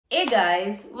Hey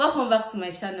guys, welcome back to my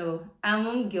channel. I'm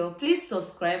Mom Girl. Please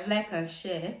subscribe, like and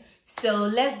share. So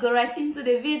let's go right into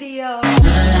the video.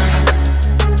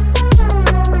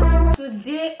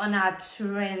 Today on our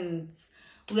trends,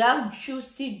 we have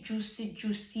juicy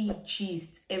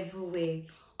gist everywhere,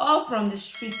 all from the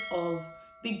streets of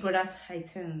Big Brother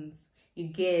Titans. You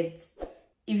get,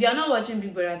 if you're not watching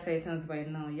Big Brother Titans by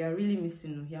now, you're really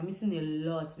missing. You're missing a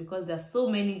lot because there's so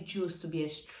many juice to be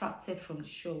extracted from the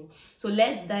show. So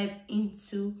let's dive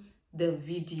into the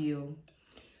video.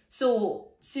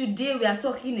 So today we are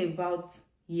talking about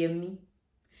Yemi.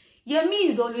 Yemi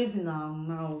is always in our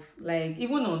mouth. Like,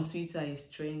 even on Twitter is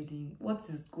trending. What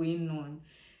is going on?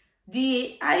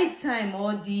 The high time,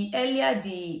 or the earlier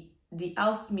the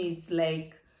housemates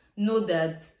like know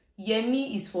that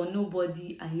Yemi is for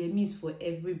nobody and Yemi is for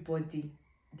everybody,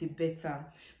 the better.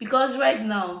 Because right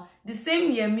now, the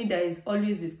same Yemi that is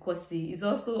always with Khosi is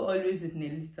also always with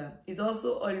Nelisa. Is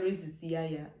also always with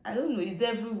Yaya. I don't know, it's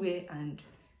everywhere and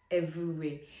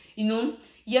everywhere. You know,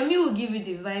 Yemi will give you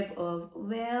the vibe of,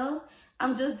 well,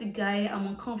 I'm just the guy, I'm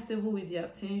uncomfortable with the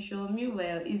attention.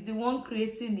 Meanwhile, it's the one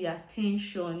creating the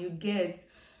attention, you get.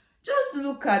 Just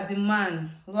look at the man.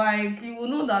 Like, you will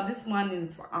know that this man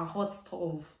is a hot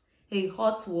stove. A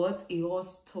hot what? A hot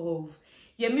stove.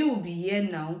 Yemi will be here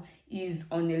now. He's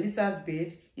on Elisa's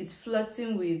bed. He's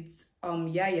flirting with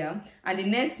Yaya. And the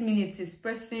next minute he's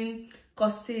pressing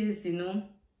Khosi's, you know,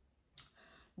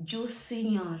 juicy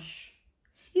yash.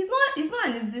 It's not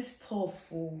an easy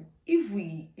stuff. If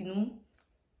we, you know,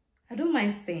 I don't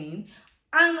mind saying.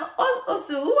 And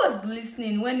also, who was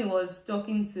listening when he was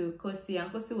talking to Khosi,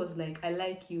 and Khosi was like, I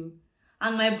like you.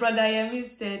 And my brother Yemi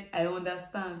said, I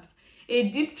understand. A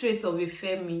deep trait of a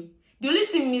Femi. The only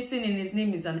thing missing in his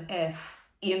name is an F,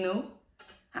 you know?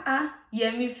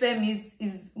 Yemi Femi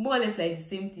is more or less like the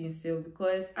same thing himself,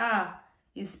 because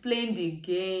he's playing the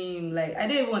game. Like, I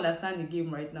don't even understand the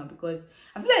game right now, because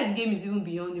I feel like the game is even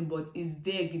beyond him, but it's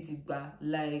there, Gidigba.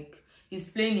 Like, he's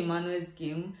playing Emmanuel's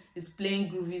game, he's playing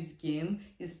Groovy's game,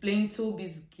 he's playing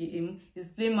Toby's game, he's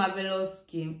playing Marvelous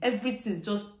game. Everything's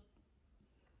just,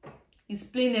 he's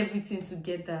playing everything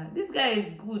together. This guy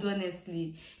is good,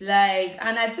 honestly. Like,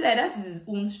 and I feel like that is his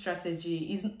own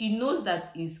strategy. He knows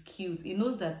that he's cute. He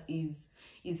knows that he's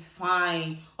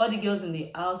fine. All the girls in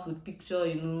the house would picture,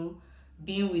 you know,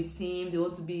 being with him. They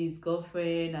want to be his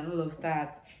girlfriend and all of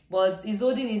that. But he's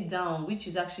holding it down, which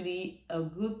is actually a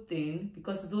good thing,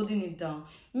 because he's holding it down.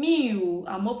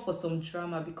 I'm up for some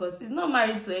drama, because he's not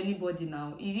married to anybody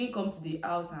now. He didn't come to the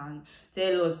house and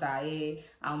tell us that, hey,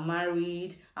 I'm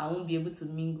married, I won't be able to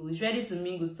mingle. He's ready to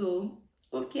mingle, so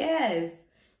who cares?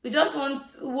 We just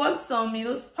want some, you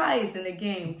know, spice in the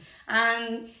game.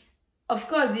 And of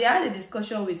course, he had a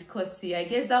discussion with Khosi. I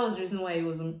guess that was the reason why he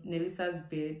was on Nelisa's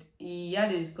bed. He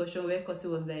had a discussion where Khosi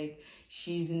was like,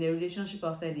 she's in a relationship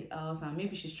outside the house and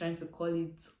maybe she's trying to call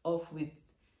it off with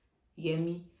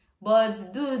Yemi.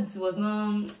 But dude was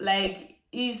not, like,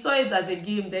 he saw it as a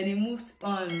game, then he moved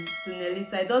on to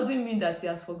Nelisa. It doesn't mean that he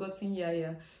has forgotten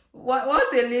Yaya.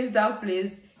 Once he leaves that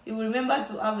place, he will remember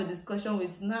to have a discussion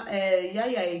with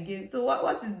Yaya again. So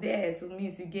what is there to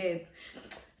miss, you get?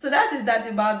 So that is that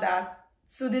about that.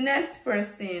 So the next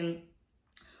person,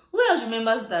 who else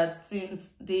remembers that since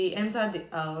they entered the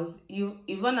house,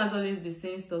 Yvonne has always been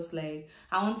saying stuff like,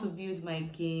 I want to build my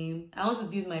game, I want to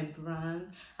build my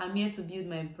brand, I'm here to build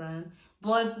my brand.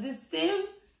 But the same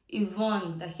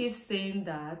Yvonne that keeps saying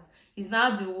that is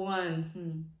now the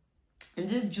one in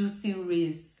this juicy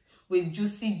race with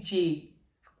Juicy J.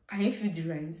 Can you feel the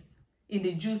rhymes? In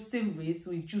the juicy race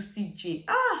with Juicy J.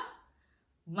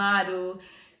 Mado.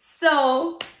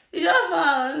 So you just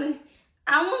want,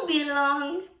 I won't be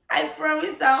long. I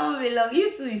promise I won't be long.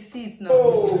 You two will see it now.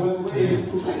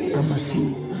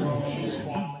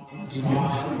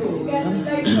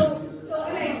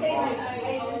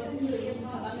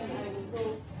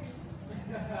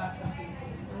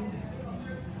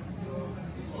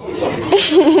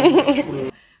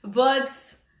 But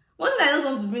one thing I just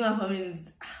want to bring up for me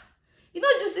is, you know,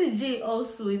 Juicy J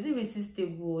also is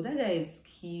irresistible. That guy is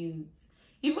cute.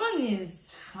 Yvonne is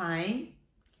fine.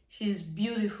 She's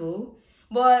beautiful.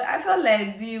 But I felt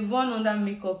like the Yvonne under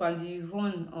makeup and the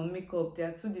Yvonne on makeup, they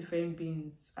are two different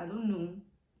beings. I don't know.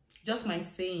 Just my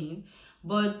saying.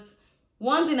 But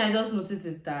one thing I just noticed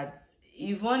is that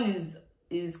Yvonne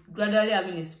is gradually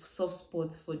having a soft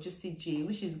spot for Juicy J,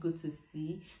 which is good to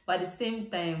see. But at the same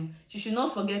time, she should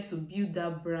not forget to build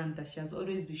that brand that she has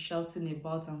always been shouting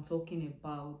about and talking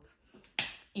about.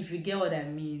 If you get what I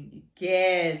mean, you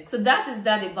get. So that is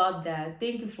that about that.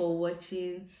 Thank you for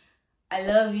watching. I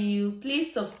love you.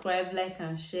 Please subscribe, like,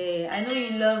 and share. I know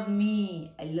you love me.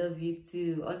 I love you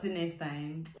too. Until next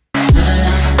time.